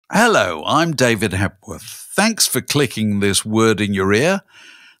Hello, I'm David Hepworth. Thanks for clicking this word in your ear,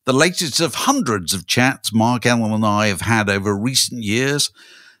 the latest of hundreds of chats Mark Allen and I have had over recent years,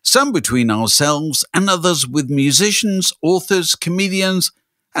 some between ourselves and others with musicians, authors, comedians,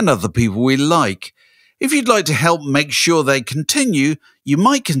 and other people we like. If you'd like to help make sure they continue, you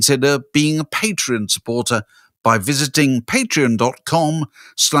might consider being a Patreon supporter by visiting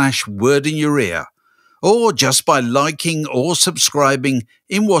patreon.com/wordinyourear, or just by liking or subscribing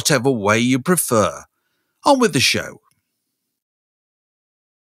in whatever way you prefer. On with the show.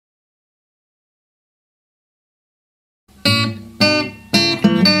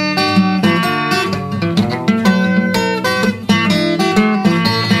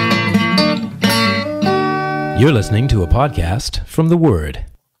 You're listening to a podcast from The Word.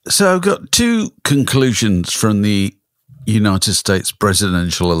 So I've got two conclusions from the United States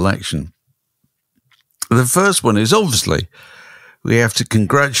presidential election. The first one is, obviously, we have to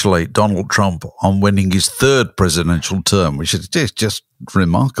congratulate Donald Trump on winning his third presidential term, which is just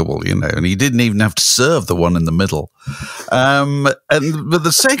remarkable, and he didn't even have to serve the one in the middle. But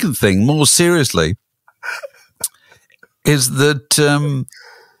the second thing, more seriously, is that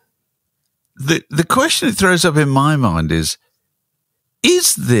the question it throws up in my mind is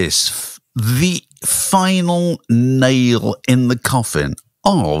this the final nail in the coffin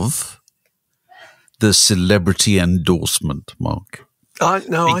of the celebrity endorsement, Mark?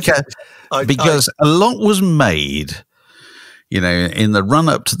 Because a lot was made, in the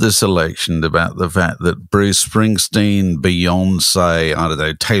run-up to this election about the fact that Bruce Springsteen, Beyonce, I don't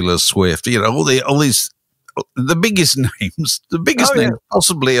know, Taylor Swift, all these, the biggest names, names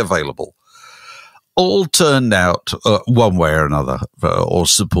possibly available, all turned out one way or another or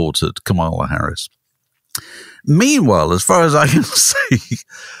supported Kamala Harris. Meanwhile, as far as I can see,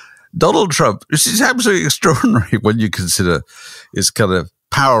 Donald Trump, this is absolutely extraordinary when you consider his kind of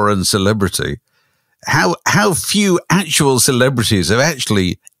power and celebrity, how few actual celebrities have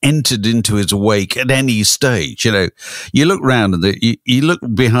actually entered into his wake at any stage. You look around and you look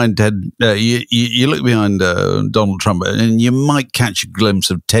behind you look behind Donald Trump, and you might catch a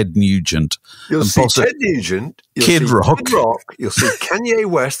glimpse of Ted Nugent. You'll see Ted Nugent, Kid Rock. You'll see Kanye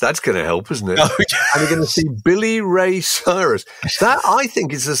West. That's going to help, isn't it? Oh, yeah. And you're going to see Billy Ray Cyrus. That, I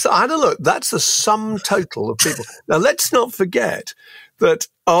think, is I had a look. That's the sum total of people. Now, let's not forget that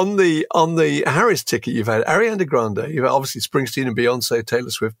on the Harris ticket, you've had Ariana Grande, you've had obviously Springsteen and Beyonce, Taylor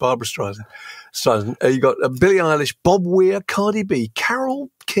Swift, Barbara Streisand. You've got Billie Eilish, Bob Weir, Cardi B,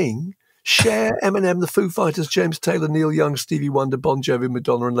 Carole King, Cher, Eminem, the Foo Fighters, James Taylor, Neil Young, Stevie Wonder, Bon Jovi,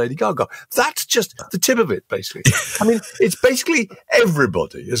 Madonna, and Lady Gaga. That's just the tip of it, basically. I mean, it's basically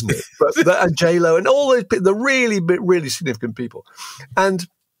everybody, isn't it? And J-Lo and all those people, the really significant people. And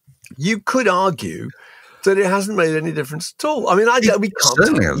you could argue that it hasn't made any difference at all. I mean, we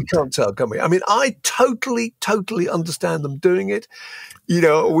can't tell, can we? I mean, I totally understand them doing it.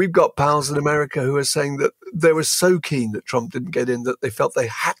 We've got pals in America who are saying that they were so keen that Trump didn't get in that they felt they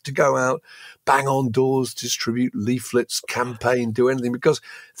had to go out, bang on doors, distribute leaflets, campaign, do anything, because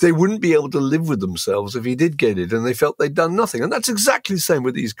they wouldn't be able to live with themselves if he did get it, and they felt they'd done nothing. And that's exactly the same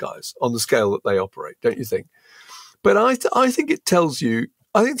with these guys on the scale that they operate, don't you think? But I think it tells you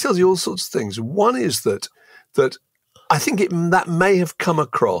all sorts of things. One is that I think that may have come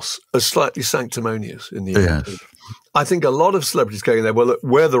across as slightly sanctimonious in the end. Yeah. I think a lot of celebrities going there, well, look,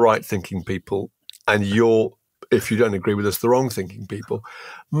 we're the right-thinking people, and you're, if you don't agree with us, the wrong-thinking people,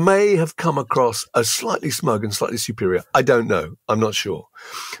 may have come across as slightly smug and slightly superior. I don't know. I'm not sure.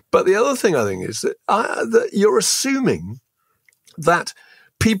 But the other thing I think is that you're assuming that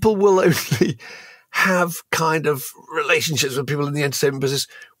people will only have kind of relationships with people in the entertainment business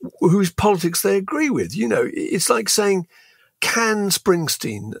whose politics they agree with. It's like saying, can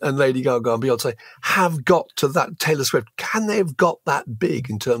Springsteen and Lady Gaga and Beyonce have got to that, Taylor Swift, can they have got that big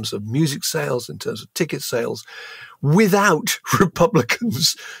in terms of music sales, in terms of ticket sales, without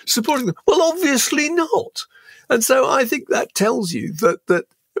Republicans supporting them? Well, obviously not. And so I think that tells you that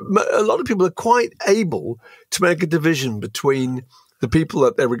a lot of people are quite able to make a division between the people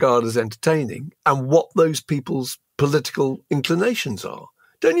that they regard as entertaining and what those people's political inclinations are.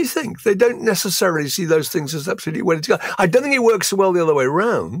 Don't you think? They don't necessarily see those things as absolutely ready to go. I don't think it works so well the other way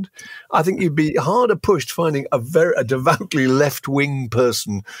around. I think you'd be harder pushed finding a devoutly left-wing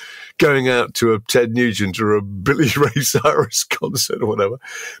person going out to a Ted Nugent or a Billy Ray Cyrus concert or whatever.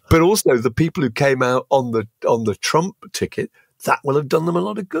 But also the people who came out on the Trump ticket, that will have done them a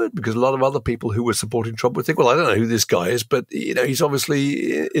lot of good, because a lot of other people who were supporting Trump would think, well, I don't know who this guy is, but he's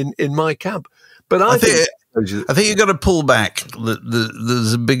obviously in my camp. But I think you've got to pull back.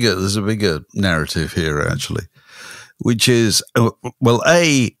 There's a bigger narrative here, actually, which is, well,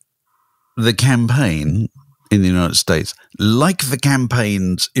 A, the campaign in the United States, like the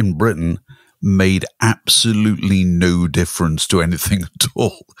campaigns in Britain, made absolutely no difference to anything at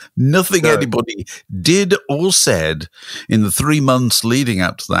all. Nothing anybody did or said in the 3 months leading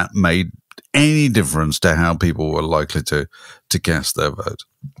up to that made any difference to how people were likely to cast their vote.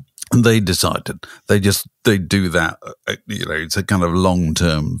 And they decided they do that, it's a kind of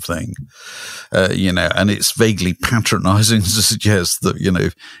long-term thing, and it's vaguely patronizing to suggest that,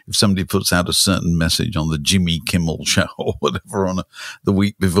 if somebody puts out a certain message on the Jimmy Kimmel show or whatever on the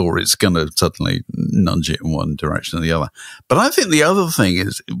week before, it's going to suddenly nudge it in one direction or the other. But I think the other thing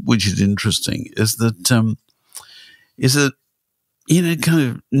is, which is interesting, is that, kind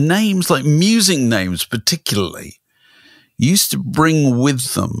of names like music names particularly used to bring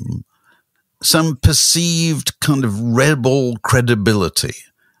with them some perceived kind of rebel credibility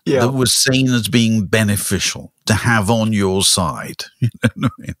that was seen as being beneficial to have on your side. You know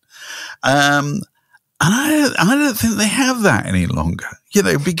what I mean? And I don't think they have that any longer,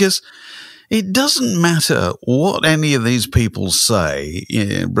 because it doesn't matter what any of these people say,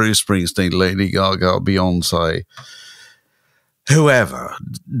 Bruce Springsteen, Lady Gaga, Beyonce, whoever,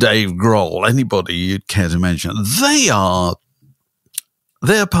 Dave Grohl, anybody you'd care to mention,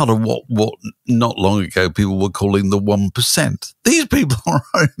 they're part of what not long ago people were calling the 1%. These people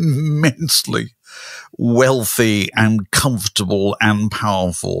are immensely wealthy and comfortable and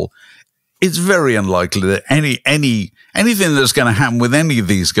powerful. It's very unlikely that anything that's going to happen with any of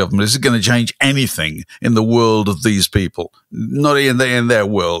these governments is going to change anything in the world of these people, not in their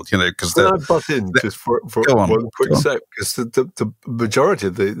world, because Can I butt in just for one quick sec? Because the majority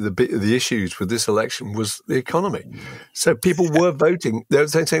of the issues with this election was the economy. So people were voting. They were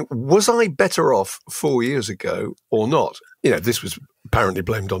saying, was I better off 4 years ago or not? This was apparently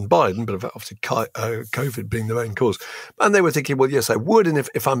blamed on Biden, but obviously COVID being the main cause. And they were thinking, well, yes, I would. And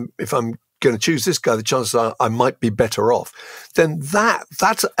if I'm going to choose this guy, the chances are I might be better off. Then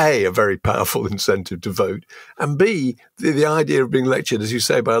that's A, a very powerful incentive to vote, and B, the idea of being lectured, as you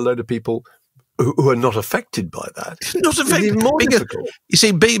say, by a load of people who are not affected by that. Not affected. Even more difficult. You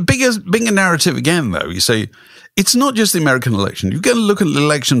see, bigger narrative again, though. You say it's not just the American election. You've got to look at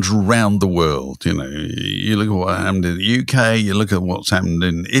elections around the world. You look at what happened in the UK. You look at what's happened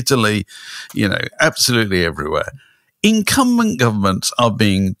in Italy. Absolutely everywhere. Incumbent governments are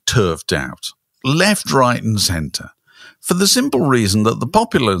being turfed out, left, right, and centre, for the simple reason that the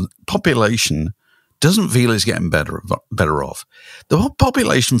population doesn't feel it's getting better off. The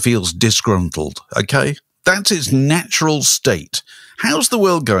population feels disgruntled, okay? That's its natural state. How's the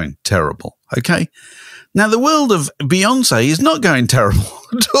world going? Terrible, okay? Now, the world of Beyonce is not going terrible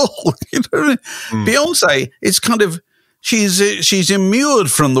at all. Beyonce, it's kind of, she's immured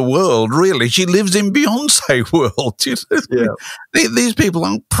from the world, really. She lives in Beyonce world. These people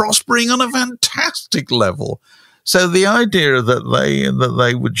are prospering on a fantastic level. So the idea that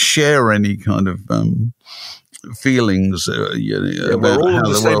they would share any kind of feelings, we're all in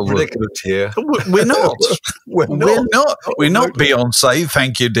the same predicament here. We're not. We're not Beyonce.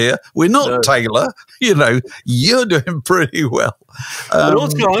 Thank you, dear. We're not Taylor. You're doing pretty well. And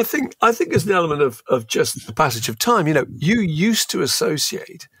also, I think it's an element of just the passage of time. You used to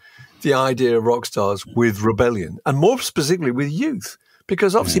associate the idea of rock stars with rebellion, and more specifically with youth,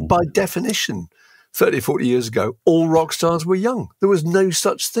 because obviously by definition, 30, 40 years ago, all rock stars were young. There was no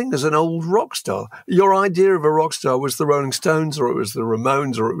such thing as an old rock star. Your idea of a rock star was the Rolling Stones, or it was the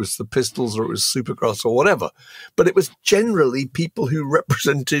Ramones, or it was the Pistols, or it was Supergrass, or whatever. But it was generally people who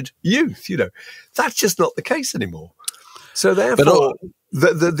represented youth. That's just not the case anymore. So therefore,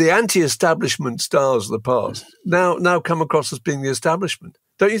 the anti-establishment stars of the past now come across as being the establishment,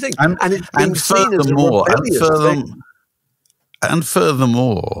 don't you think? And it's being seen as a rebellious thing. And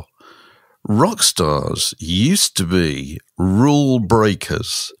furthermore, rock stars used to be rule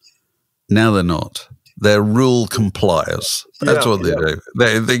breakers. Now they're not. They're rule compliers. That's what they do.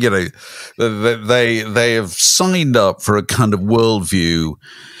 They have signed up for a kind of worldview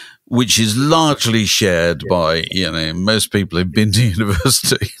which is largely shared by, most people who've been to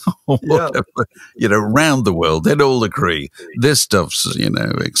university or whatever, around the world. They'd all agree this stuff's,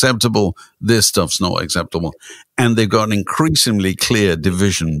 acceptable, this stuff's not acceptable. And they've got an increasingly clear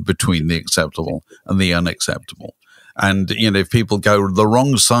division between the acceptable and the unacceptable. And, if people go the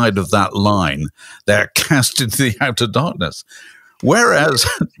wrong side of that line, they're cast into the outer darkness. Whereas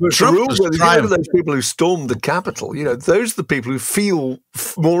Trump was trying. Those people who stormed the Capitol, those are the people who feel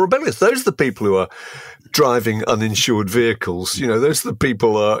more rebellious. Those are the people who are driving uninsured vehicles. Those are the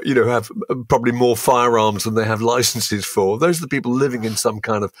people who have probably more firearms than they have licenses for. Those are the people living in some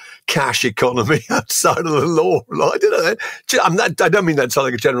kind of cash economy outside of the law. I don't mean that to sound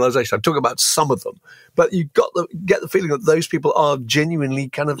like a generalization. I'm talking about some of them. But you get the feeling that those people are genuinely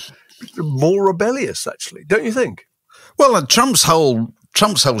kind of more rebellious, actually, don't you think? Well, Trump's whole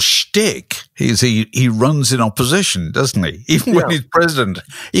shtick is he runs in opposition, doesn't he? Even when he's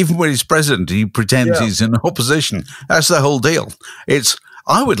president, he pretends he's in opposition. That's the whole deal.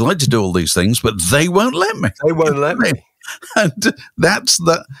 I would like to do all these things, but they won't let me. They won't let me. And that's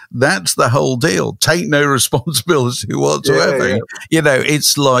the whole deal. Take no responsibility whatsoever.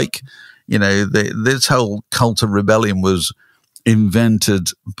 It's like, this whole cult of rebellion was invented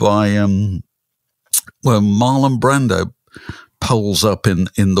by Marlon Brando poles up in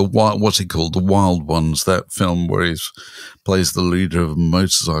the what's it called, The Wild Ones, that film where he plays the leader of a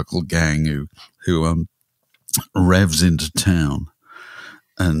motorcycle gang who revs into town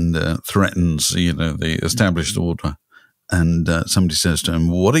and threatens the established order. And somebody says to him,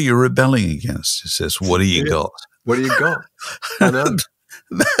 "What are you rebelling against?" He says, "What do you got? What do you got?" I know.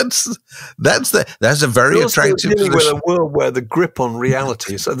 That's a very attractive position. With a world where the grip on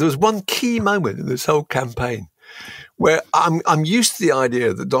reality. So there was one key moment in this whole campaign where I'm used to the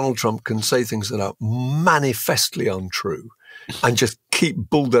idea that Donald Trump can say things that are manifestly untrue and just keep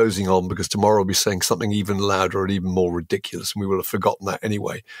bulldozing on because tomorrow will be saying something even louder and even more ridiculous, and we will have forgotten that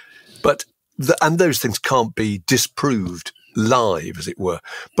anyway. But and those things can't be disproved live, as it were.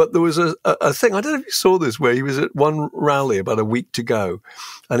 But there was a thing, I don't know if you saw this, where he was at one rally about a week to go,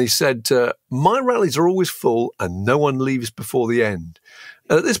 and he said, "My rallies are always full and no one leaves before the end."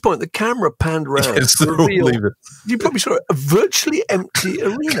 And at this point, the camera panned around to reveal, you probably saw it, a virtually empty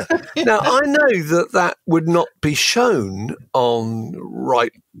arena. Now, I know that would not be shown on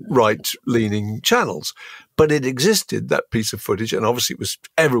right-leaning channels, but it existed, that piece of footage, and obviously it was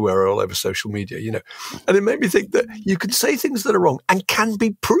everywhere, all over social media, And it made me think that you can say things that are wrong and can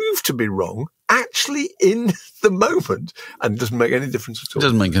be proved to be wrong actually in the moment, and it doesn't make any difference at all. It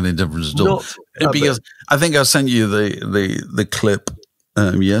doesn't make any difference at all. Because I think I sent you the clip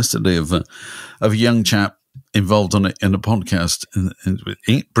yesterday of a young chap involved in a podcast,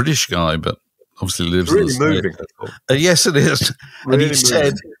 a British guy, but obviously lives really in the moving. Yes, it is. Really and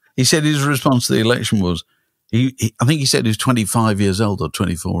he said his response to the election was, I think he said he was 25 years old or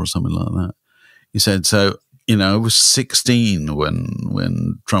 24 or something like that. He said, "So, I was 16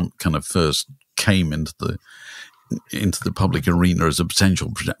 when Trump kind of first came into the public arena as a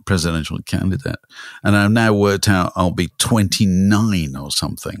potential presidential candidate, and I've now worked out I'll be 29 or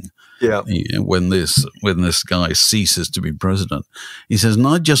something. When this guy ceases to be president." He says, "And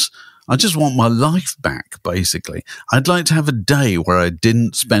I just want my life back, basically. I'd like to have a day where I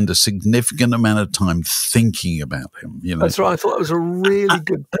didn't spend a significant amount of time thinking about him." That's right. I thought that was a really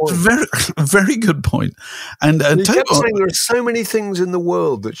good point. Very, very good point. And he kept saying there are so many things in the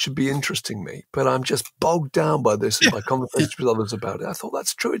world that should be interesting me, but I'm just bogged down by this and my conversations with others about it. I thought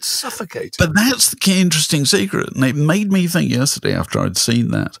that's true. It's suffocating. But that's the key interesting secret. And it made me think yesterday after I'd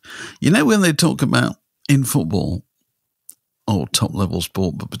seen that, when they talk about in football, or top-level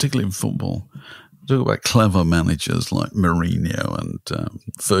sport, but particularly in football, talk about clever managers like Mourinho and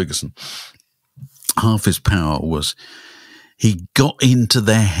Ferguson. Half his power was he got into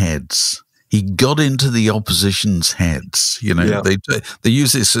their heads. He got into the opposition's heads. They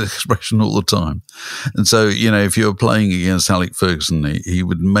use this expression all the time. And so, if you were playing against Alex Ferguson, he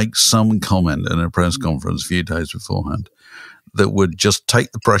would make some comment in a press conference a few days beforehand that would just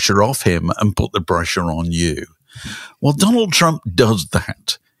take the pressure off him and put the pressure on you. Well, Donald Trump does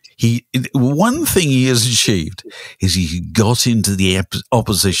that. One thing he has achieved is he got into the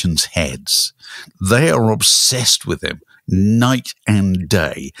opposition's heads. They are obsessed with him night and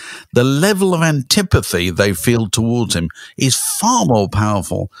day. The level of antipathy they feel towards him is far more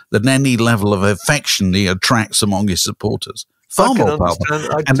powerful than any level of affection he attracts among his supporters. Far more powerful.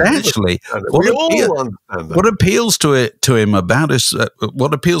 And actually, what appeals to him about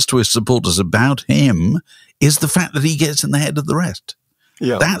what appeals to his supporters about him is the fact that he gets in the head of the rest.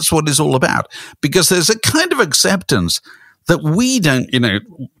 Yeah. That's what it's all about. Because there's a kind of acceptance that we don't,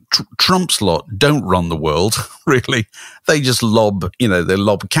 Trump's lot don't run the world, really. They just lob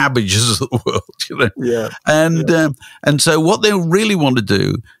cabbages at the world, Yeah. And so what they really want to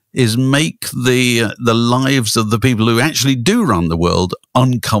do is make the lives of the people who actually do run the world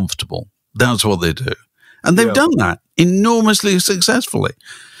uncomfortable. That's what they do. And they've done that enormously successfully.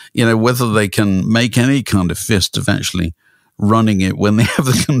 Whether they can make any kind of fist of actually running it when they have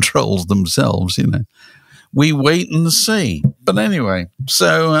the controls themselves, you know. We wait and see. But anyway,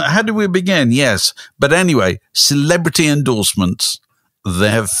 so how do we begin? Yes. But anyway, celebrity endorsements,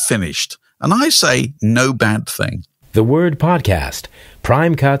 they're finished. And I say no bad thing. The Word Podcast,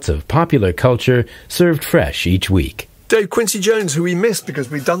 prime cuts of popular culture served fresh each week. Dave, Quincy Jones, who we missed because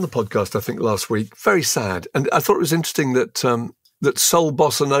we'd done the podcast, I think, last week. Very sad. And I thought it was interesting that that Soul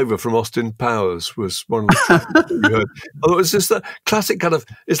Bossa Nova from Austin Powers was one of the tracks that you heard. Although it was just a classic kind of,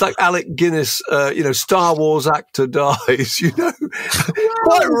 it's like Alec Guinness, Star Wars actor dies,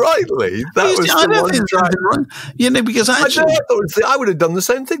 Quite rightly. That was the one track. Because I would have done the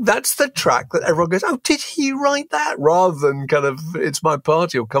same thing. That's the track that everyone goes, oh, did he write that? Rather than kind of, it's my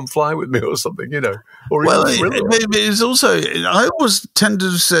party or come fly with me or something, Or it's also, I always tend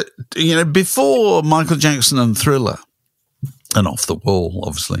to say, before Michael Jackson and Thriller, and Off the Wall,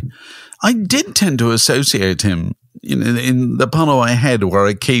 obviously, I did tend to associate him in the part of my head where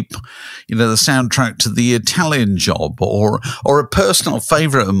I keep, the soundtrack to The Italian Job or a personal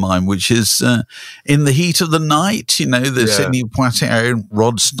favourite of mine, which is In the Heat of the Night, the Sidney Poitier,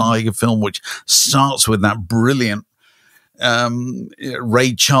 Rod Steiger film, which starts with that brilliant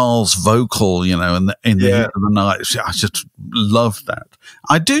Ray Charles vocal, in the Heat of the Night. I just love that.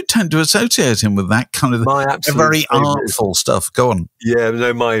 I do tend to associate him with that kind of very artful stuff. Go on. Yeah,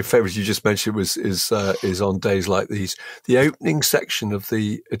 no, my favourite you just mentioned is On Days Like These. The opening section of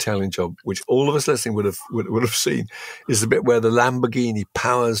The Italian Job, which all of us listening would have seen, is the bit where the Lamborghini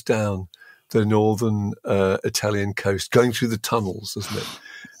powers down the northern Italian coast, going through the tunnels, isn't it?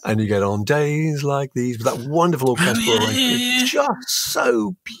 And you get On Days Like These with that wonderful orchestral arrangement, just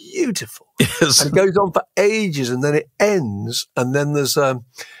so beautiful. Yes. And it goes on for ages, and then it ends, and then there's a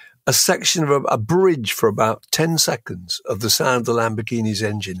section of a bridge for about 10 seconds of the sound of the Lamborghini's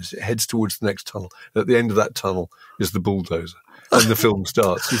engine as it heads towards the next tunnel. And at the end of that tunnel is the bulldozer, and the film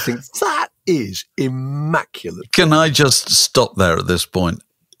starts. You think, that is immaculate. Can I just stop there at this point?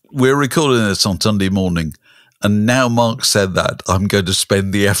 We're recording this on Sunday morning. And now Mark said that, I'm going to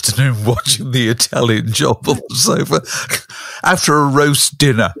spend the afternoon watching The Italian Job on the sofa. After a roast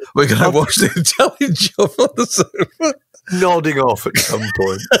dinner, we're going to watch The Italian Job on the sofa. Nodding off at some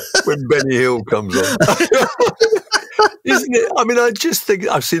point when Benny Hill comes on. Isn't it? I mean, I just think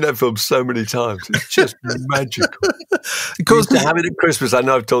I've seen that film so many times. It's just magical. Of course, to have it at Christmas. I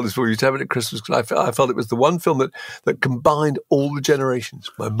know I've told this before. You used to have it at Christmas because I felt it was the one film that combined all the generations.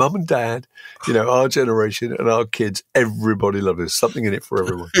 My mum and dad, our generation and our kids. Everybody loved it. There's something in it for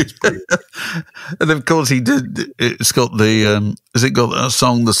everyone. It's brilliant. And of course, he did. It's got the. Has it got a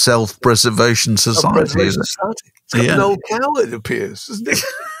song, The Self-Preservation Society? It's got Noel Coward appears, isn't it?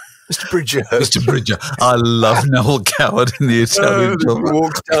 Mr. Bridger. Mr. Bridger. I love Noel Coward in The Italian Job. He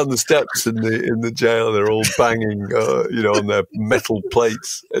walks down the steps in the jail. They're all banging, on their metal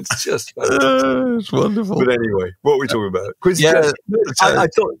plates. It's just fantastic. It's wonderful. But anyway, what are we talking about? Quincy Jones. I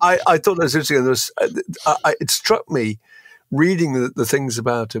thought that was interesting. It struck me reading the things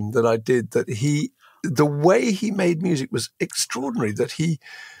about him that I did, that the way he made music was extraordinary, that he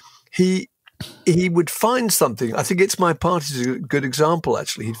would find something. I think It's My Party is a good example,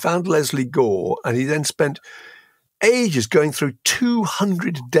 actually. He'd found Leslie Gore, and he then spent ages going through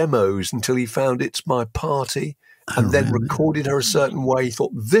 200 demos until he found It's My Party, and then recorded her a certain way. He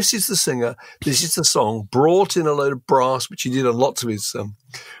thought, this is the singer, this is the song, brought in a load of brass, which he did on lots of his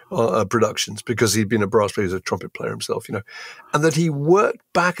productions, because he'd been a brass player, he was a trumpet player himself, and that he worked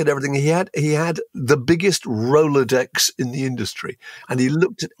back at everything. He had the biggest Rolodex in the industry, and he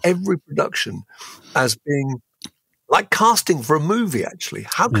looked at every production as being like casting for a movie, actually.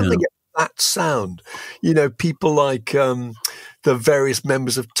 How can they get that sound? People like the various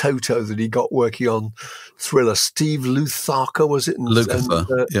members of Toto that he got working on Thriller. Steve Lukather, was it?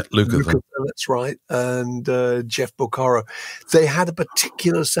 Lukather, that's right. And Jeff Porcaro. They had a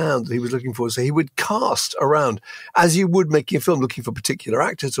particular sound that he was looking for. So he would cast around, as you would making a film, looking for particular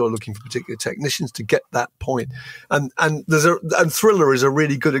actors or looking for particular technicians to get that point. And Thriller is a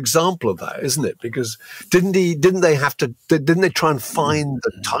really good example of that, isn't it? Because didn't they try and find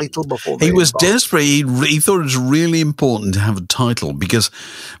the title before they He was desperate. He thought it was really important to have a title, because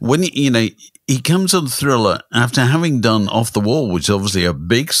when he comes on Thriller after having done Off the Wall, which is obviously a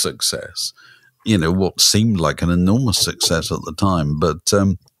big success, what seemed like an enormous success at the time, but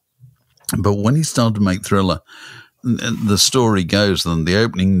when he started to make Thriller, the story goes that the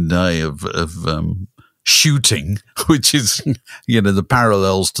opening day of shooting, which is the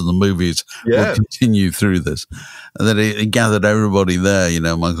parallels to the movies, will continue through this, and then he gathered everybody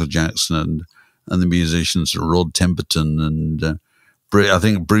there, Michael Jackson and the musicians, Rod Temperton and I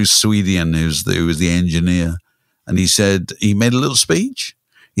think Bruce Swedian, who was the engineer, And he said, he made a little speech.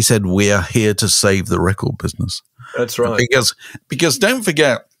 He said, "We are here to save the record business." That's right. Because don't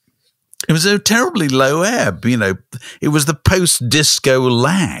forget, it was a terribly low ebb, It was the post-disco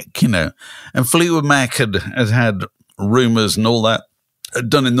lag, And Fleetwood Mac had rumours and all that, had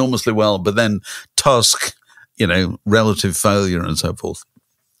done enormously well, but then Tusk, relative failure and so forth.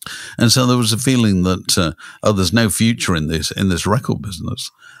 And so there was a feeling that, there's no future in this record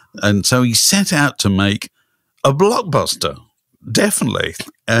business. And so he set out to make a blockbuster, definitely.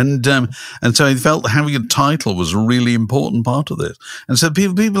 And so he felt having a title was a really important part of this. And so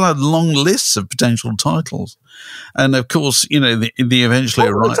people had long lists of potential titles. And of course, the eventually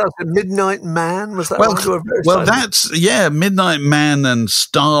arrived. Was that Midnight Man? Was that well, that's, Midnight Man and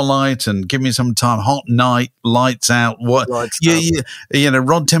Starlight and Give Me Some Time, Hot Night, Lights Out. Rod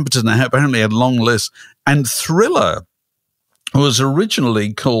Temperton apparently had long lists. And Thriller was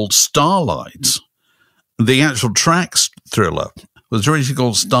originally called Starlight. The actual track's Thriller was originally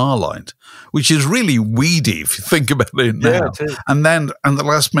called Starlight, which is really weedy if you think about it now. Yeah, and then, at the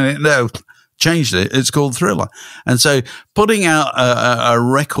last minute, changed it. It's called Thriller. And so putting out a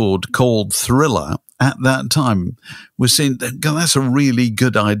record called Thriller at that time was seen, that's a really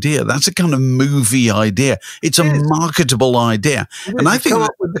good idea. That's a kind of movie idea. It's a marketable idea. And I think come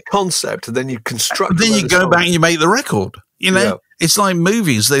up with the concept and then you construct. Then you go back and you make the record. It's like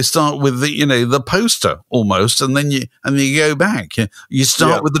movies. They start with the poster almost, and then you go back. You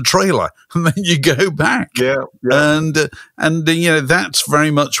start with the trailer, and then you go back. And that's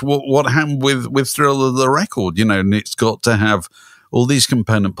very much what happened with Thriller the record. And it's got to have all these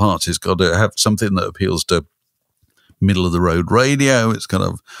component parts. It's got to have something that appeals to middle of the road radio. It's got to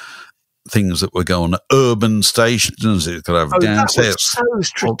have things that were going on urban stations. It's got to have dance hits. That was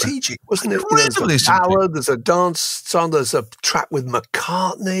so strategic, wasn't it? There's a ballad, there's a dance song, there's a track with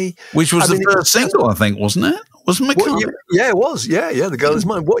McCartney, which was the first single, I think, wasn't it? Wasn't McCartney? It was. Yeah. The Girl Is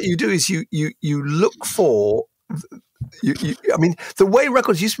Mine. What you do is you look for. I mean, the way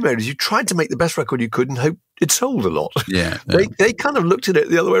records used to be made is you tried to make the best record you could and hope it sold a lot. Yeah. They kind of looked at it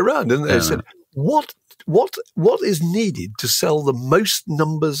the other way around, didn't they? They said, what is needed to sell the most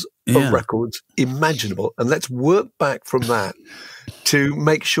numbers of records imaginable, and let's work back from that to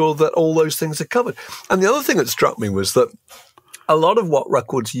make sure that all those things are covered. And the other thing that struck me was that a lot of what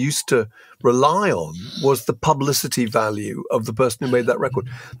records used to rely on was the publicity value of the person who made that record.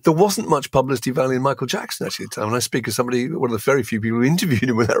 There wasn't much publicity value in Michael Jackson actually at the time. And I speak as somebody, one of the very few people who interviewed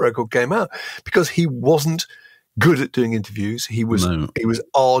him when that record came out, because he wasn't good at doing interviews. He was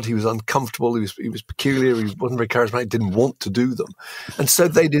odd. He was uncomfortable. He was peculiar. He wasn't very charismatic. Didn't want to do them, and so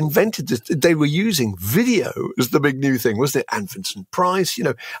they'd invented this. They were using video as the big new thing, wasn't it? And Vincent Price,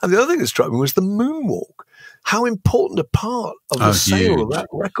 And the other thing that struck me was the moonwalk. How important a part of the sale of that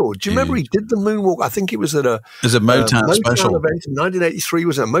record. Do you remember he did the moonwalk? I think it was at a Motown special event in 1983.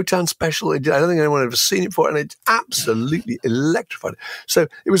 Was it a Motown special? I don't think anyone had ever seen it before, and it absolutely electrified it. So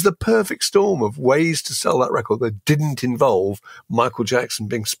it was the perfect storm of ways to sell that record that didn't involve Michael Jackson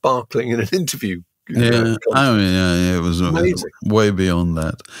being sparkling in an interview. It was amazing. Way beyond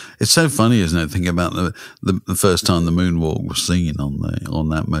that. It's so funny, isn't it? Thinking about the first time the moonwalk was seen on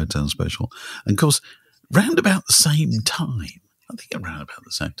that Motown special, and of course, round about the same time. I think around about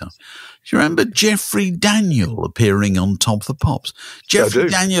the same time. Do you remember Jeffrey Daniel appearing on Top of the Pops? Jeffrey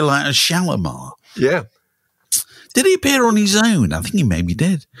Daniel out of Shalimar. Yeah. Did he appear on his own? I think he maybe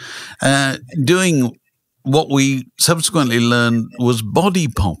did. Doing what we subsequently learned was body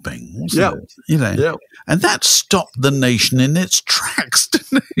popping. And that stopped the nation in its tracks,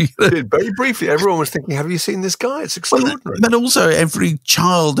 didn't it? It did, very briefly. Everyone was thinking, have you seen this guy? It's extraordinary. But also every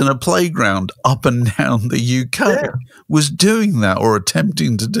child in a playground up and down the UK was doing that or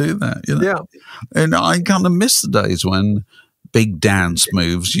attempting to do that. Yeah. And I kind of miss the days when big dance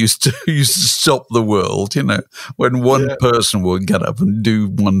moves used to stop the world, when one person would get up and do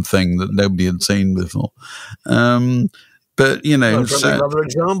one thing that nobody had seen before. But other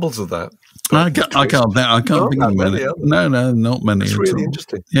examples of that. I can't think of many. No, not many. It's really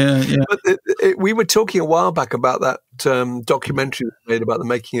interesting. Yeah. But we were talking a while back about that documentary made about the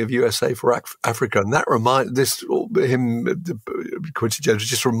making of USA for Africa, and that Quincy Jones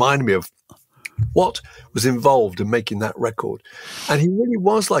just reminded me of what was involved in making that record. And he really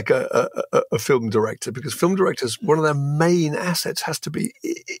was like a film director, because film directors, one of their main assets has to be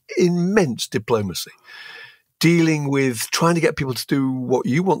immense diplomacy, dealing with trying to get people to do what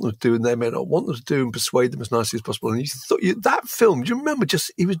you want them to do and they may not want them to do, and persuade them as nicely as possible. And you thought that film, do you remember,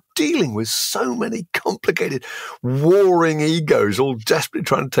 he was dealing with so many complicated warring egos all desperately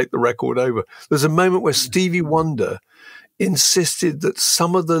trying to take the record over. There's a moment where Stevie Wonder insisted that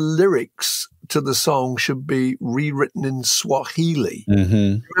some of the lyrics to the song should be rewritten in Swahili.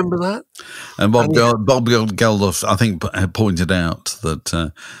 Mm-hmm. Remember that? And Bob Geldof, I think, had pointed out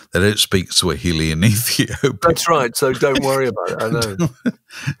that they don't speak Swahili in Ethiopia. That's right. So don't worry about it. I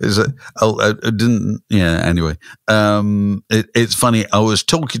know. Anyway, it's funny. I was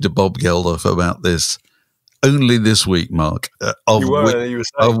talking to Bob Geldof about this only this week, Mark, of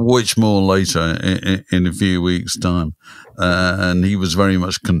which more later in a few weeks' time. And he was very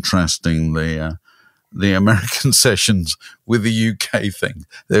much contrasting the American sessions with the UK thing.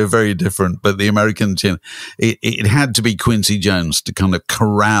 They were very different, but the Americans, it had to be Quincy Jones to kind of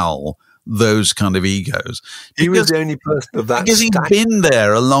corral those kind of egos. He was the only person of that. Because he'd been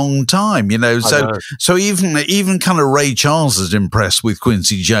there a long time, So even kind of Ray Charles is impressed with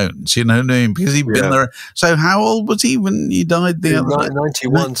Quincy Jones, you know what I mean? Because he'd been there. So how old was he when he died? The other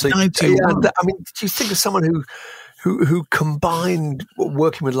 91. So 91. I mean, do you think of someone who combined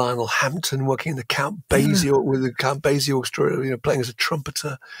working with Lionel Hampton, working in the Count Basie with the Count Basie Orchestra, playing as a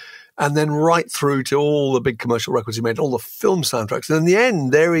trumpeter, and then right through to all the big commercial records he made, all the film soundtracks. And in the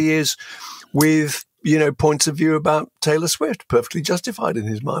end, there he is with, points of view about Taylor Swift, perfectly justified in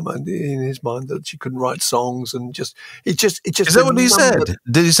his mind that she couldn't write songs and it just. Is that what he said?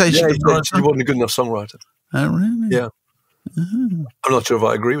 Did he say she wasn't a good enough songwriter? Oh, really? Yeah. Mm-hmm. I'm not sure if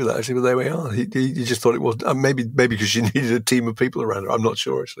I agree with that, actually, but there we are. He just thought it was maybe because she needed a team of people around her. I'm not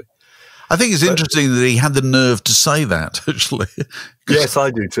sure, actually. I think it's interesting that he had the nerve to say that, actually. Yes,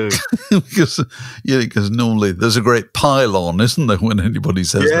 I do too. because normally there's a great pile-on, isn't there, when anybody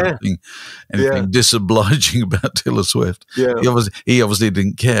says anything disobliging about Taylor Swift. Yeah. He obviously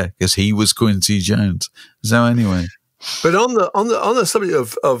didn't care because he was Quincy Jones. So anyway. But on the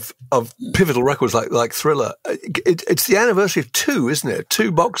subject of pivotal records like Thriller, it's the anniversary of 2, isn't it?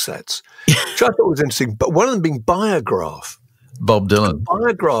 2 box sets, which I thought was interesting. But one of them being Biograph. Bob Dylan.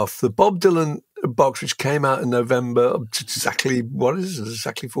 Biograph, the Bob Dylan box, which came out in November. Exactly what is it?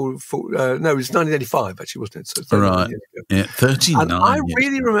 Exactly no, it was 1985 actually, wasn't it? So right. Yeah, 39. And I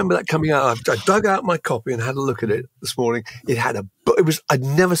really remember that coming out. I dug out my copy and had a look at it this morning. I'd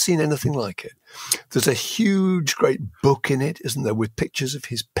never seen anything like it. There's a huge, great book in it, isn't there, with pictures of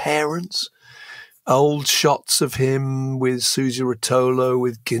his parents, old shots of him with Susie Rotolo,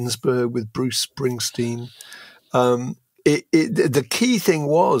 with Ginsberg, with Bruce Springsteen. The key thing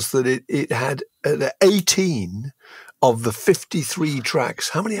was that it had 18 of the 53 tracks.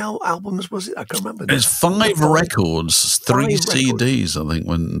 How many albums was it? I can't remember. It's 5 records, 3 CDs, I think.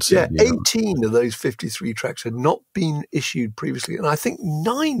 18 of those 53 tracks had not been issued previously, and I think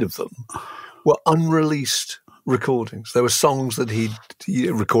 9 of them were unreleased recordings. There were songs that he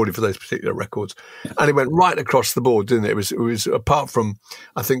recorded for those particular records, and it went right across the board, didn't it? It was apart from,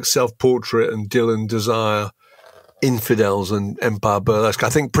 I think, Self-Portrait and Dylan Desire, Infidels and Empire Burlesque. I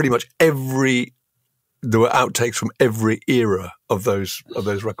think pretty much there were outtakes from every era of those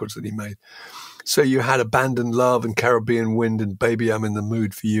records that he made. So you had Abandoned Love and Caribbean Wind and Baby I'm in the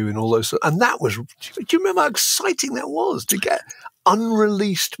Mood for You and all those. And that was, do you remember how exciting that was to get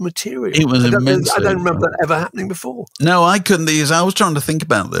unreleased material? It was immensely. I don't remember that ever happening before. No, I couldn't. I was trying to think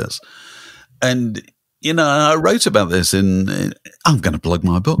about this. And I wrote about this I'm going to plug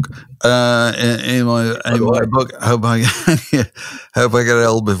my book. In my book, hope I get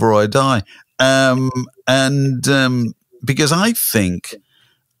old before I die. Because I think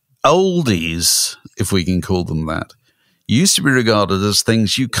oldies, if we can call them that, used to be regarded as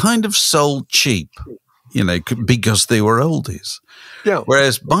things you kind of sold cheap, because they were oldies. Yeah.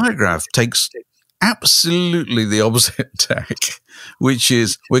 Whereas Biograph takes absolutely the opposite tack, which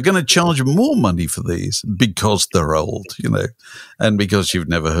is we're going to charge more money for these because they're old, and because you've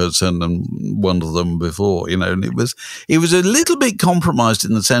never heard one of them before, and it was a little bit compromised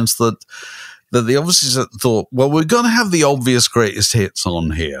in the sense that the obviously thought, well, we're going to have the obvious greatest hits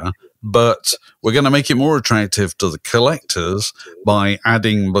on here, but we're going to make it more attractive to the collectors by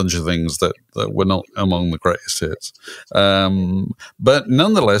adding a bunch of things that were not among the greatest hits. But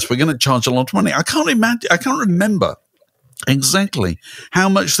nonetheless, we're going to charge a lot of money. I can't remember exactly how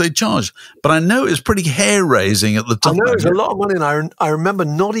much they charged, but I know it was pretty hair-raising at the time. I know it was a lot of money, and I remember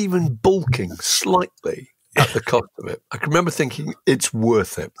not even balking slightly at the cost of it. I can remember thinking it's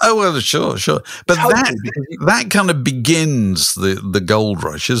worth it. Oh, well, sure. But that kind of begins the gold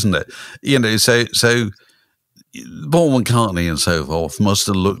rush, isn't it? So Paul McCartney and so forth must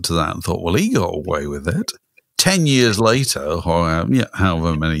have looked to that and thought, well, he got away with it. 10 years later, or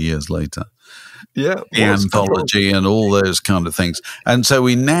however many years later. Yeah. The anthology and all those kind of things. And so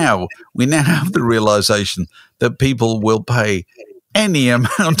we now have the realization that people will pay any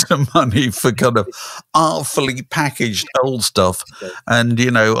amount of money for kind of artfully packaged old stuff. And,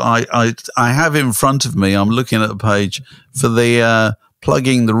 you know, I have in front of me, I'm looking at a page for the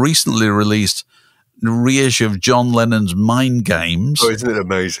plugging the recently released reissue of John Lennon's Mind Games. Oh, isn't it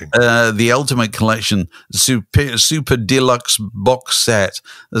amazing? The Ultimate Collection Super Deluxe box set.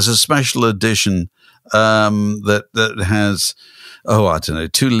 There's a special edition that has, I don't know,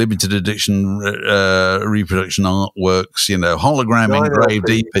 2 limited edition reproduction artworks, you know, hologram engraved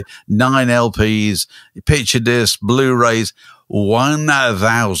EP, 9 LPs, picture discs, Blu-rays,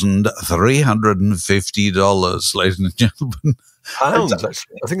 $1,350, ladies and gentlemen. Pounds,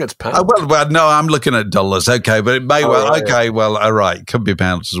 actually. I think that's pounds. Well, no, I'm looking at dollars. Okay, but it may all right. Could be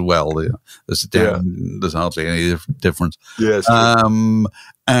pounds as well. There's hardly any difference. Yes.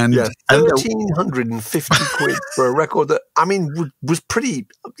 And 1,350 quid for a record that, I mean, was pretty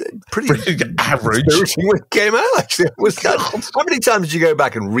average when it came out. Actually, how many times did you go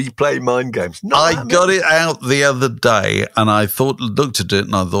back and replay Mind Games? I got it out the other day, and I looked at it,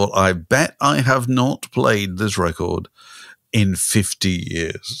 and I thought, I bet I have not played this record in 50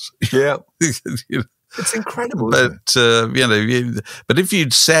 years. Yeah. You know? It's incredible. But, but if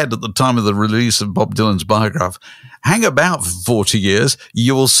you'd said at the time of the release of Bob Dylan's Biograph, hang about for 40 years,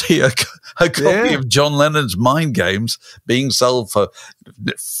 you will see a copy of John Lennon's Mind Games being sold for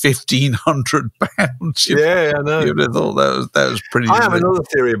 £1,500. I know. You'd have thought that was pretty. I have another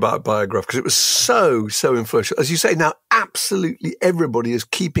theory about Biograph because it was so influential. As you say, now absolutely everybody is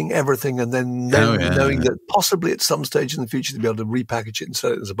keeping everything and then knowing that possibly at some stage in the future they'll be able to repackage it and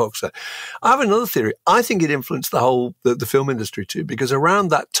sell it as a box set. I have another theory. I think it influenced the film industry too, because around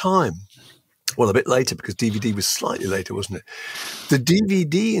that time, well, a bit later, because DVD was slightly later, wasn't it? The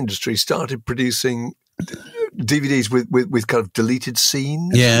DVD industry started producing DVDs with kind of deleted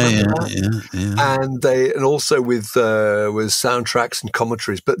scenes. Yeah. And also with soundtracks and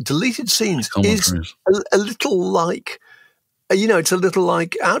commentaries. But deleted scenes is a little like, it's a little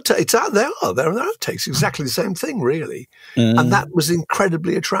like outtakes. There are outtakes, exactly the same thing, really. And that was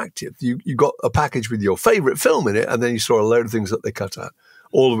incredibly attractive. You got a package with your favorite film in it, and then you saw a load of things that they cut out.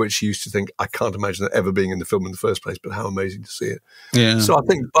 All of which you used to think, I can't imagine that ever being in the film in the first place, but how amazing to see it. Yeah. So I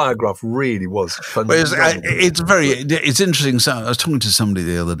think Biograph really was fun. It's interesting. So I was talking to somebody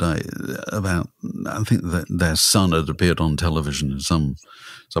the other day about, I think that their son had appeared on television in some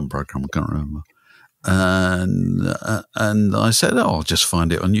program, I can't remember. And I said, I'll just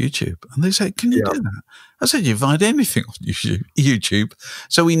find it on YouTube. And they said, can you do that? I said, you find anything on YouTube.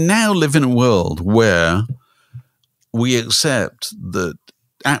 So we now live in a world where we accept that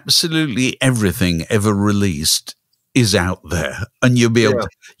absolutely everything ever released is out there, and you'll be able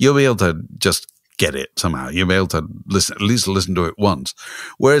to just get it somehow. You'll be able to at least listen to it once.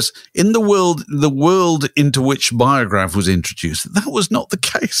 Whereas in the world into which Biograph was introduced, that was not the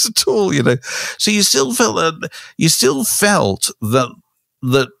case at all. So you still felt that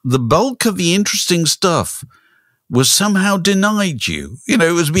the bulk of the interesting stuff was somehow denied you. It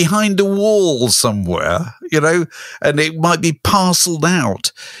was behind a wall somewhere, and it might be parceled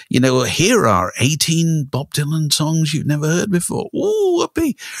out. Here are 18 Bob Dylan songs you've never heard before. Ooh,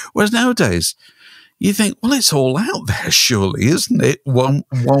 whoopee. Whereas nowadays, you think, well, it's all out there, surely, isn't it? One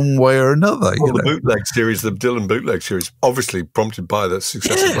way or another. Well, the bootleg series, the Dylan bootleg series, obviously prompted by the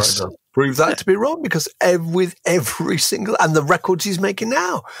success of Biograph, prove that to be wrong, because with every single, and the records he's making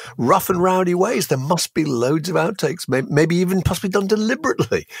now, rough and rowdy ways, there must be loads of outtakes, maybe even possibly done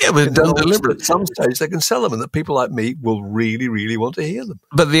deliberately. Yeah, but done deliberately. At some stage they can sell them, and that people like me will really, really want to hear them.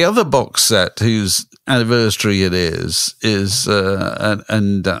 But the other box set whose anniversary it is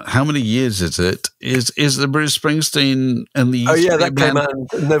and how many years is it? Is the Bruce Springsteen and the that came out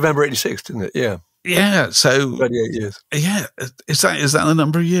in November '86, didn't it? Yeah. Yeah, so 38 years. Yeah, is that the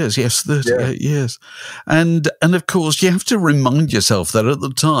number of years? Yes, 38 years. And of course, you have to remind yourself that at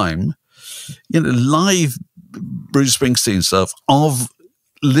the time, live Bruce Springsteen stuff of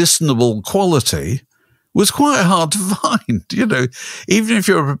listenable quality was quite hard to find. Even if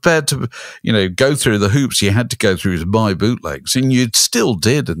you were prepared to, go through the hoops you had to go through to buy bootlegs, and you still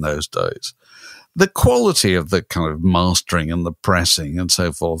did in those days. The quality of the kind of mastering and the pressing and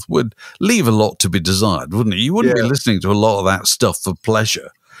so forth would leave a lot to be desired, wouldn't it? You wouldn't be listening to a lot of that stuff for pleasure.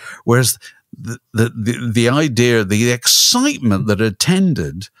 Whereas the idea, the excitement that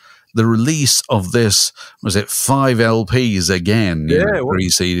attended the release of this, was it 5 LPs again, 3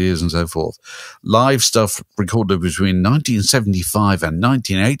 CDs and so forth, live stuff recorded between 1975 and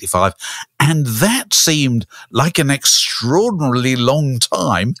 1985, And that seemed like an extraordinarily long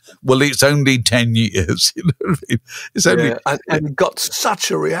time. Well, it's only 10 years. You know what I mean? It's only, and it got such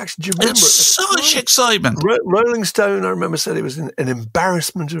a reaction. Do you remember? It's such excitement. Rolling Stone, I remember, said it was an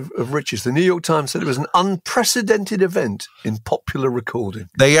embarrassment of riches. The New York Times said it was an unprecedented event in popular recording.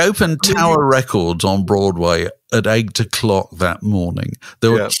 They opened Tower Records on Broadway at 8 o'clock that morning.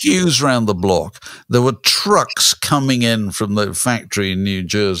 There were queues around the block. There were trucks coming in from the factory in New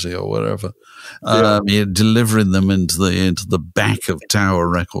Jersey or wherever, delivering them into the back of Tower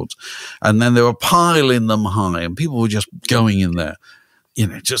Records. And then they were piling them high, and people were just going in there. You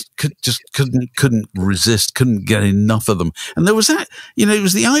know, couldn't resist, couldn't get enough of them. And there was that, you know, it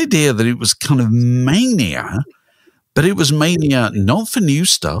was the idea that it was kind of mania, but it was mania not for new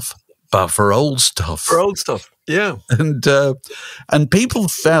stuff, but for old stuff. For old stuff, yeah. And people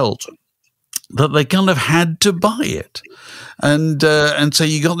felt that they kind of had to buy it. And so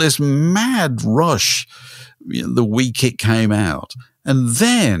you got this mad rush the week it came out. And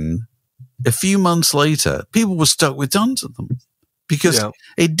then a few months later, people were stuck with tons of them because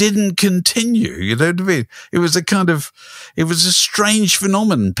it didn't continue. You know what I mean? It was a strange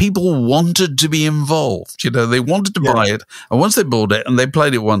phenomenon. People wanted to be involved. You know, they wanted to buy it. And once they bought it and they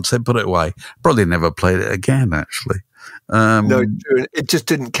played it once, they put it away. Probably never played it again, actually. No, it just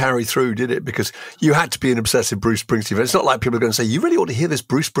didn't carry through, did it? Because you had to be an obsessive Bruce Springsteen fan. It's not like people are going to say, you really ought to hear this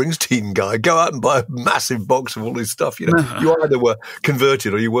Bruce Springsteen guy. Go out and buy a massive box of all his stuff. You know, you either were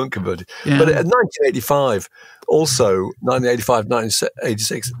converted or you weren't converted. Yeah. But in 1985, also 1985,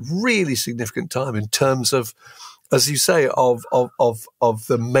 1986, really significant time in terms of, as you say, of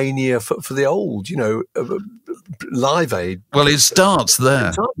the mania for the old, you know, Live Aid. Well, it starts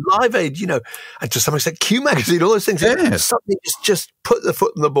there. Live Aid, you know, and to some extent, Q Magazine, all those things. Yeah. Something just put the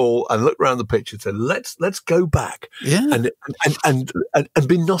foot in the ball and look around the pitch and say, let's go back, and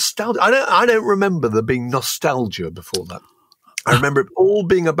be nostalgic. I don't remember there being nostalgia before that. I remember it all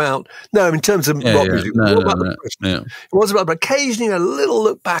being about, in terms of rock music, it was about, but occasionally a little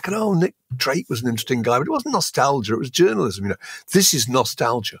look back and, Nick Drake was an interesting guy, but it wasn't nostalgia, it was journalism. You know, this is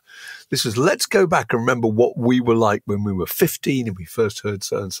nostalgia. This was, let's go back and remember what we were like when we were 15 and we first heard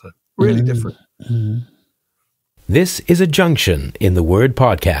so-and-so. Really different. Mm-hmm. This is a junction in the word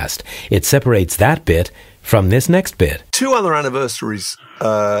podcast. It separates that bit from this next bit. Two other anniversaries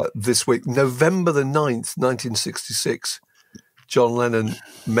this week. November the 9th, 1966. John Lennon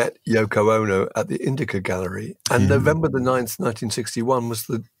met Yoko Ono at the Indica Gallery. And November the 9th, 1961 was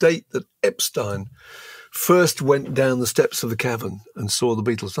the date that Epstein first went down the steps of the Cavern and saw the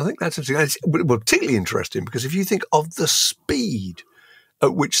Beatles. I think that's particularly interesting because if you think of the speed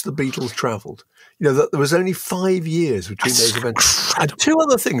at which the Beatles travelled, you know, that there was only 5 years between those events. And two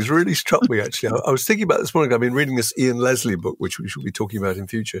other things really struck me, actually. I was thinking about this morning. I've been reading this Ian Leslie book, which we shall be talking about in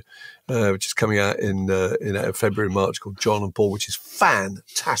future, which is coming out in February and March, called John and Paul, which is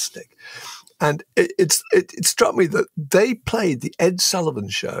fantastic. And it struck me that they played the Ed Sullivan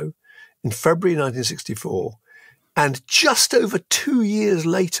Show in February 1964, and just over 2 years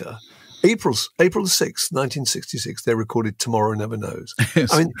later, April the 6th, 1966, they recorded Tomorrow Never Knows.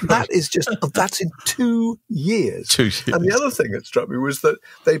 I mean, that's in 2 years. 2 years. And the other thing that struck me was that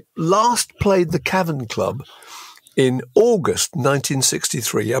they last played the Cavern Club in August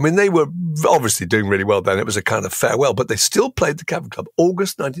 1963. I mean, they were obviously doing really well then. It was a kind of farewell, but they still played the Cavern Club.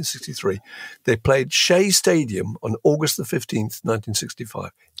 August 1963. They played Shea Stadium on August the 15th, 1965.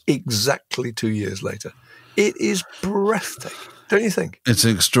 Exactly 2 years later. It is breathtaking. Don't you think? It's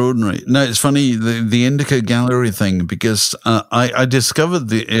extraordinary. No, it's funny, the Indica Gallery thing, because I discovered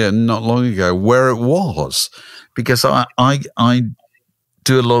not long ago where it was, because I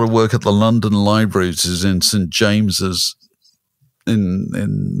do a lot of work at the London Libraries, is in St James's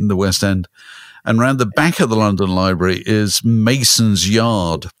in the West End, and around the back of the London Library is Mason's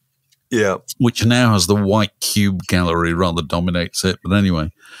Yard, which now has the White Cube Gallery, rather dominates it. But anyway.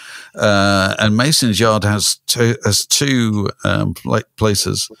 And Mason's Yard has two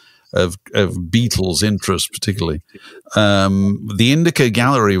places of Beatles interest, particularly. The Indica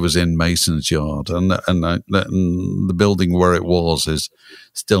Gallery was in Mason's Yard, and the building where it was is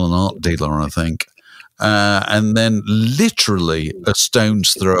still an art dealer, I think. And then, literally a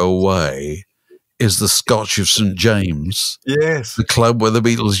stone's throw away is the Scotch of St James, the club where the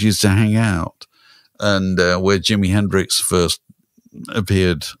Beatles used to hang out, and where Jimi Hendrix first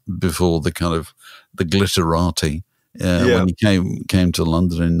appeared before the kind of the glitterati when he came to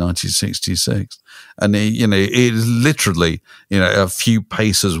London in 1966, and it is literally a few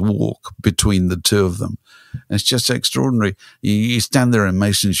paces walk between the two of them. And it's just extraordinary. You stand there in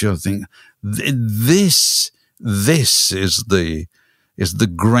Mason's Yard, think this is the is the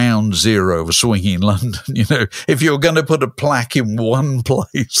ground zero of swinging London. You know, if you're going to put a plaque in one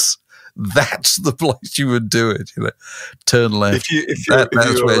place, that's the place you would do it. You know, turn left. If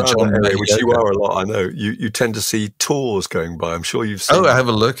you're where John area, which you are a lot, I know. You tend to see tours going by. I'm sure you've seen. Oh, I have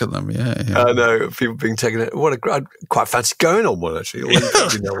a look at them. Yeah. I know people being taken. I'd quite fancy going on one actually.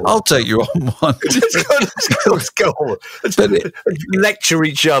 I'll take you on one. Let's go on. Let's lecture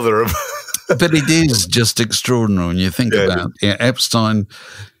each other. But it is just extraordinary when you think about Epstein.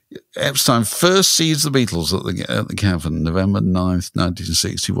 Epstein first sees the Beatles at the Cavern, November 9th,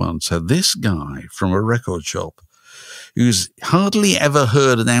 1961. So this guy from a record shop who's hardly ever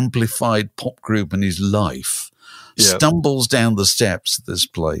heard an amplified pop group in his life stumbles down the steps of this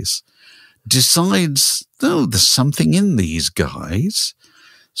place, decides, oh, there's something in these guys,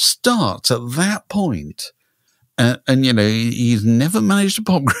 starts at that point. And you know, he's never managed a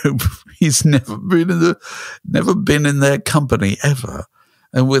pop group. He's never been in their company ever.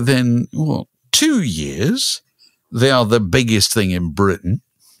 And within 2 years, they are the biggest thing in Britain.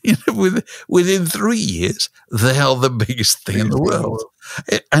 You know, within 3 years, they are the biggest thing in the world.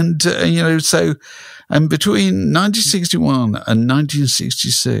 And you know, so and between 1961 and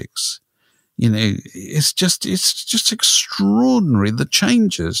 1966. You know, it's just extraordinary, the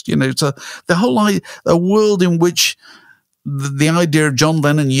changes. You know, so the whole a world in which the idea of John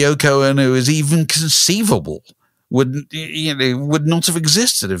Lennon, Yoko Ono is even conceivable would not have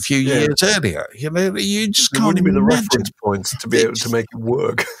existed a few years earlier. You know, you just can't imagine the imagine. reference points to be able to make it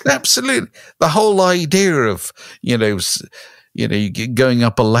work. Absolutely, the whole idea of going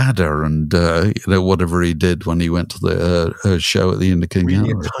up a ladder and, whatever he did when he went to the show at the Inner King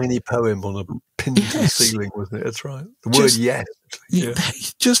Gallery. A tiny poem on a pin to the ceiling, wasn't it? That's right. The word yes. Yeah.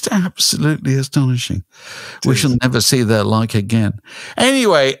 Just absolutely astonishing. We shall never see their like again.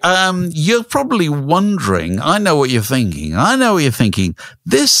 Anyway, you're probably wondering, I know what you're thinking.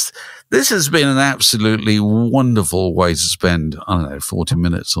 This has been an absolutely wonderful way to spend, 40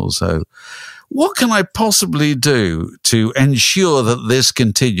 minutes or so. What can I possibly do to ensure that this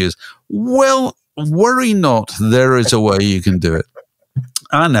continues? Well, worry not. There is a way you can do it.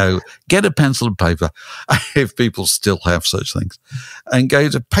 I know. Get a pencil and paper, if people still have such things, and go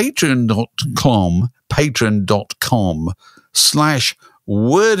to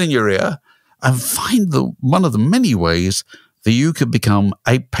patreon.com/word in your ear and find one of the many ways that you could become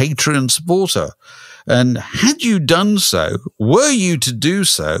a Patreon supporter. And had you done so, were you to do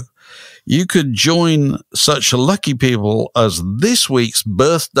so, you could join such lucky people as this week's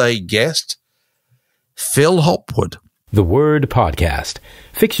birthday guest, Phil Hopwood. The Word Podcast.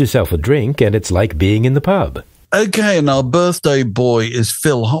 Fix yourself a drink and it's like being in the pub. Okay, and our birthday boy is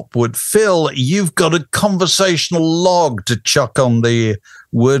Phil Hopwood. Phil, you've got a conversational log to chuck on the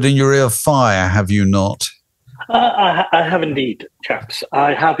Word in Your Ear fire, have you not? I have indeed, chaps.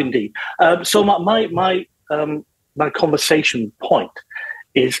 I have indeed. So my conversation point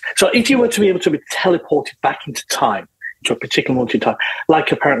is, so if you were to be able to be teleported back into time, to a particular moment in time,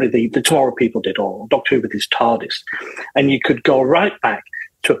 like apparently the Tomorrow People did, or Doctor Who with his TARDIS, and you could go right back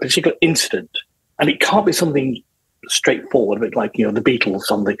to a particular incident, and it can't be something straightforward, a bit like, the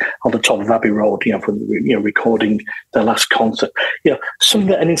Beatles on the top of Abbey Road, recording their last concert,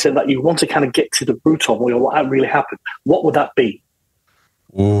 something, an incident that you want to kind of get to the root of, what really happened. What would that be?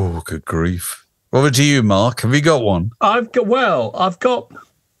 Oh, good grief! Over to you, Mark. Have you got one? I've got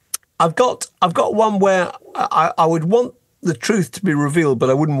one where I would want the truth to be revealed, but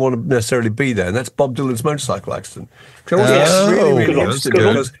I wouldn't want to necessarily be there, and that's Bob Dylan's motorcycle accident. Really interesting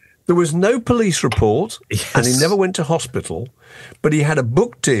because there was no police report, and he never went to hospital, but he had a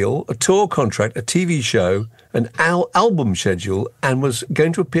book deal, a tour contract, a TV show, an album schedule, and was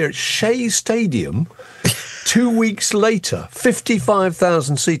going to appear at Shea Stadium 2 weeks later,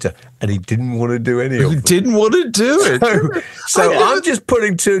 55,000-seater, and he didn't want to do any of it. He didn't want to do it. So I'm just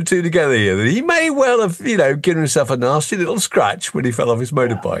putting two and two together here, that he may well have, given himself a nasty little scratch when he fell off his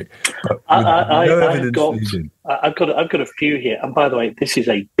motorbike. I've got a few here. And by the way, this is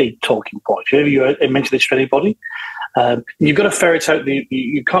a big talking point. Have you mentioned this to anybody? You've got to ferret out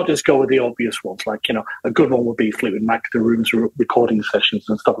you can't just go with the obvious ones. Like, a good one would be Fleetwood Mac, the Rooms recording sessions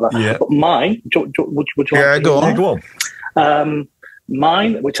and stuff like that. Yeah. But mine, would you like to go on.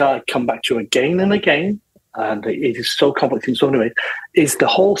 Mine, which I come back to again and again, and it is so complex in so many ways, is the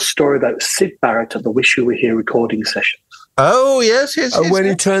whole story about Syd Barrett at the Wish You Were Here recording sessions. Oh, yes. When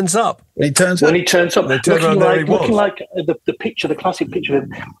he turns up. Looking like the picture, the classic picture of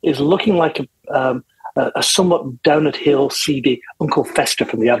him is looking like a somewhat down-at-hill, seedy Uncle Fester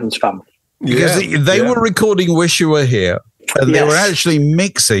from the Addams Family. Because they were recording Wish You Were Here And they were actually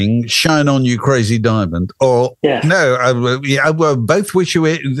mixing "Shine On You Crazy Diamond," or both wish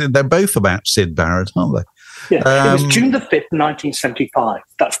you. They're both about Syd Barrett, aren't they? Yeah, it was June the 5th, 1975.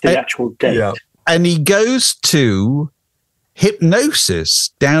 That's the actual date. Yeah. And he goes to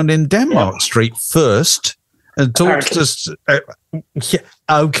Hypnosis down in Denmark Street first and talks to.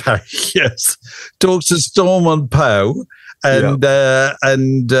 Talks to Storm and Poe, and they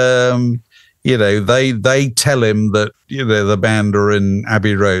tell him that the band are in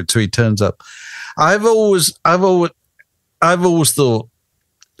Abbey Road, so he turns up. I've always thought,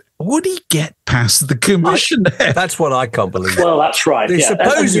 would he get past the commissioner? That's what I can't believe. Well, that's right. They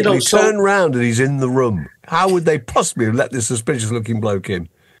supposedly turn around and he's in the room. How would they possibly let this suspicious-looking bloke in?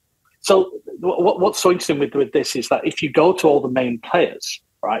 So what's so interesting with this is that if you go to all the main players,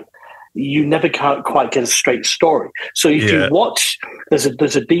 right, you never quite get a straight story. So if you watch, there's a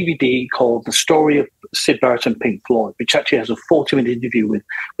DVD called The Story of Syd Barrett and Pink Floyd, which actually has a 40-minute interview with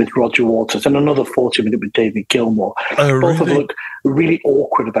Roger Waters and another 40-minute with David Gilmour. Both of them look really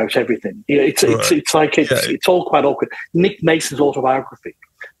awkward about everything. It's all quite awkward. Nick Mason's autobiography.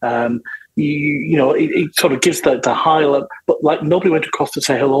 It sort of gives the high level, but like nobody went across to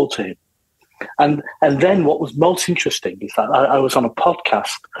say hello to him. And then what was most interesting is that I was on a podcast.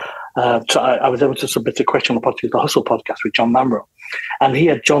 So I was able to submit a question on the podcast, the Hustle podcast with John Mamro, and he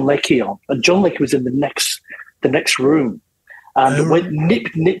had John Leckie on, and John Leckie was in the next room, and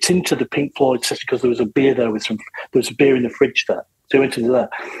nipped into the Pink Floyd session because there was a beer there there was a beer in the fridge there, so he went into there,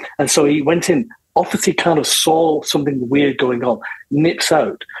 and so he went in. Obviously, kind of saw something weird going on, nips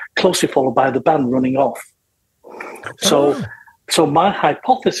out, closely followed by the band running off. So my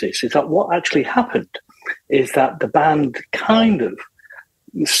hypothesis is that what actually happened is that the band kind of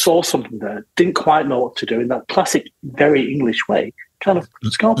saw something there, didn't quite know what to do in that classic, very English way, kind of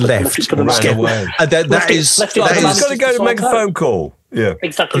left it for them to away. He's got to go to make a phone call. Yeah,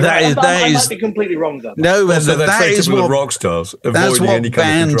 exactly. I might be completely wrong though. No, that is what rock stars. That's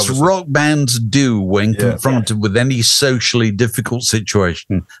what rock bands do when confronted with any socially difficult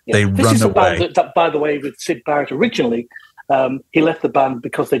situation. They run away. That, by the way, with Syd Barrett originally. He left the band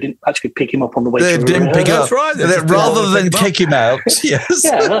because they didn't actually pick him up on the way. They didn't pick up. That's right. Rather than kick him out. Yes.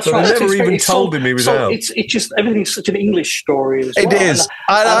 Yeah, that's right. They never even told him he was out. It's just everything's such an English story as well. It is.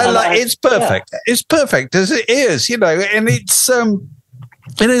 It's perfect. Yeah. It's perfect as it is, and it's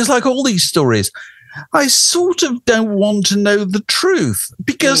like all these stories. I sort of don't want to know the truth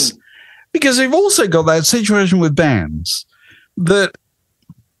because they've also got that situation with bands that.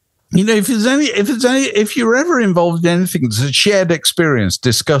 If you're ever involved in anything that's a shared experience,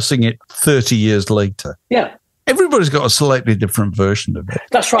 discussing it 30 years later, everybody's got a slightly different version of it.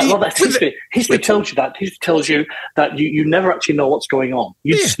 That's right. Well, that's history. History tells you that. History tells you that you never actually know what's going on.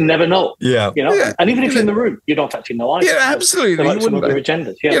 You just never know. Yeah. And even if you're in the room, you don't actually know either. Yeah, absolutely. Like some other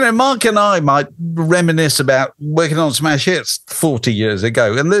agendas. Yeah. Mark and I might reminisce about working on Smash Hits 40 years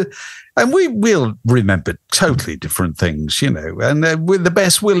ago, and we will remember totally different things, and with the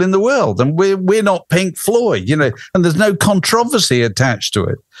best will in the world. And we're not Pink Floyd, and there's no controversy attached to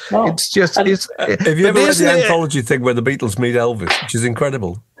it. No. It's just... Have you ever read the anthology thing where the Beatles meet Elvis, which is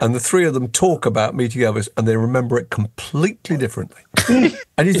incredible? And the three of them talk about meeting Elvis, and they remember it completely differently.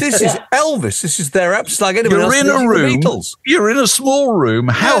 And this is Elvis. This is their apps like anyone else. You're in a room. You're in a small room.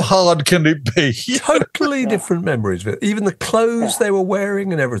 How hard can it be? Totally different memories. Even the clothes they were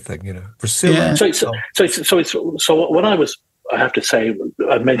wearing and everything, Priscilla. So when I have to say,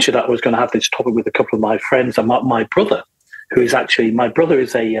 I mentioned that I was going to have this topic with a couple of my friends and my brother, who is actually, my brother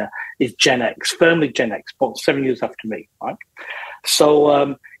is Gen X, firmly Gen X, about 7 years after me, right?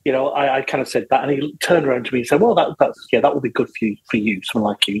 So, I kind of said that, and he turned around to me and said, well, that would be good for you,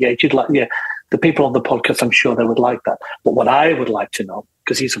 someone like you. Yeah, you'd like, the people on the podcast, I'm sure they would like that. But what I would like to know,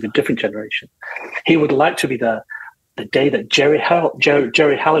 because he's of a different generation, he would like to be the day that Jerry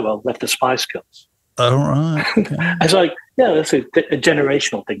Halliwell left the Spice Girls. Oh, right. Okay. I was like, that's a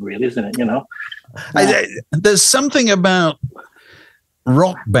generational thing, really, isn't it? There's something about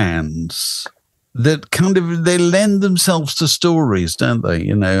rock bands that kind of, they lend themselves to stories, don't they?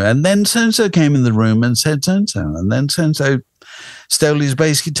 And then so-and-so came in the room and said so-and-so, and then so-and-so stole his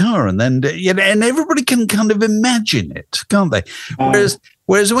bass guitar, and then, and everybody can kind of imagine it, can't they?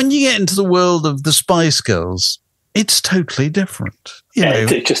 Whereas when you get into the world of the Spice Girls, it's totally different.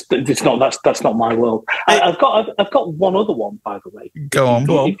 It's not. That's not my world. I've got one other one, by the way. Go on.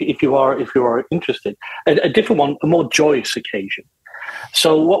 If you are interested, a different one, a more joyous occasion.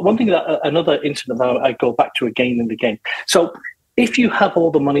 So one thing another incident that I go back to again and again. So if you have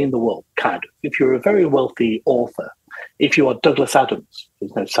all the money in the world, if you're a very wealthy author, if you are Douglas Adams,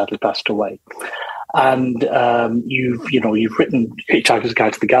 who's now sadly passed away, and you've written Hitchhiker's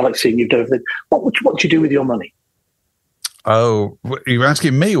Guide to the Galaxy, and you've done everything. What would you do with your money? Oh, you're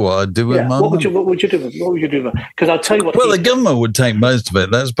asking me what I'd do with my money? What would you do? Because I'll tell you what. Well, the government would take most of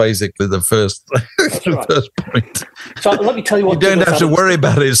it. That's basically the first, first point. So let me tell you what. You don't Douglas have to Adams worry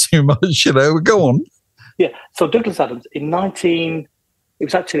about it too much, Go on. Yeah. So Douglas Adams it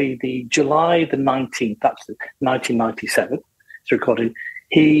was actually the July the 19th. That's 1997. It's recorded.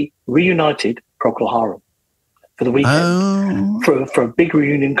 He reunited Procol Harum for the weekend for a big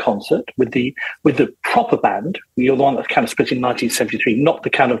reunion concert with the proper band. The one that kind of split in 1973, not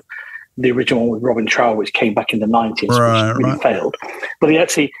the kind of the original one with Robin Trower, which came back in the 90s, which really failed. But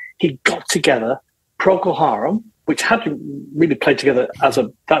he got together Procol Harum, which hadn't really played together as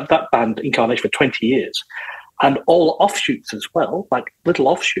that band incarnation for 20 years, and all offshoots as well, like little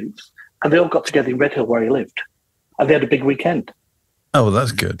offshoots, and they all got together in Red Hill where he lived, and they had a big weekend. Oh,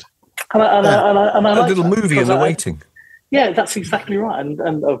 that's good. And I a little movie in the waiting. Yeah, that's exactly right.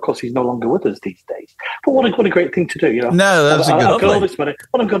 And of course, he's no longer with us these days. But what a great thing to do, No, that's a good. I've got all this money.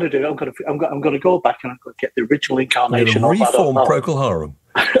 What I'm going to do, I'm going to go back and I'm going to get the original incarnation. Reform Procol Harum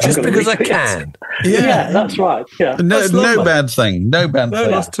just because I can. Yeah, that's right. Yeah, no bad thing. No bad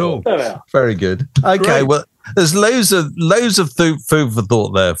thing at all. Very good. Okay, great. Well, there's loads of food for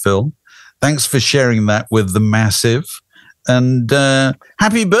thought there, Phil. Thanks for sharing that with the massive. And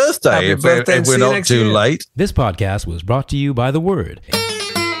happy birthday if we're not too late. This podcast was brought to you by The Word.